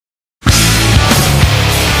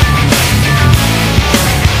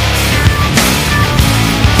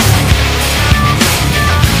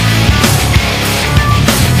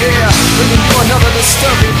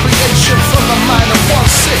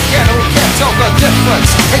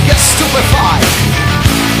sequence and get stupefied.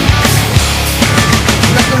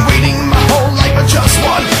 I've been waiting my whole life for just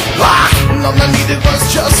one rock, and all I needed was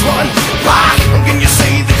just one rock. And can you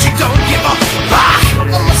say that you don't give a rock?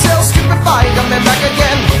 I'm myself stupefied, I'm back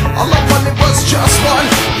again. All I wanted was just one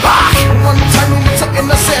rock. One time when it's so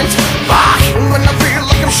innocent rock, and when I feel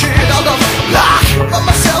like I'm shit out of luck, I'm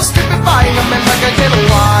myself stupefied, I'm back again.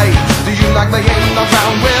 Why do you like playing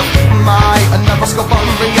around with my scope on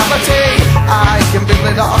reality? I can feel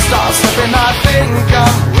it all start slipping, I think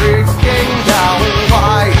I'm breaking down.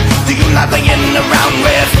 Why do you like playing around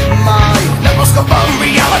with my scope on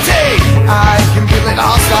reality? I can feel it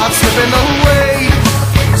all start slipping away.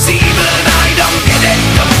 See, but I don't get it.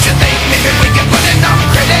 Don't you think maybe we can put it on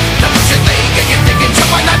credit? Don't you think I can think it, so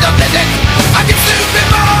why not don't let it? I can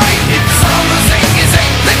stupify. It's all the same as it.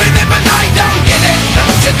 Living it, but I don't get it.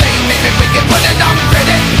 Don't you think maybe we can put it on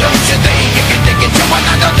credit? Don't you think I can think it, so why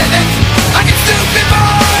not don't let it? I can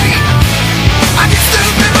stupify. I can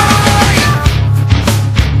stupify.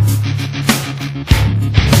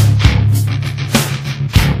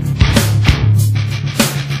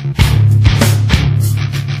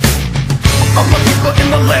 All the people in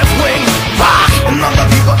the left wing rock, and all the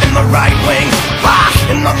people in the right wing rock,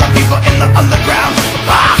 and all the people in the underground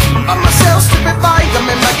rock. I'm myself stupefied, I'm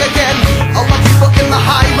back again. All the people in the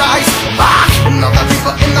high rise rock, and all the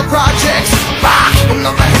people in the projects rock, and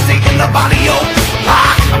all the heads in the body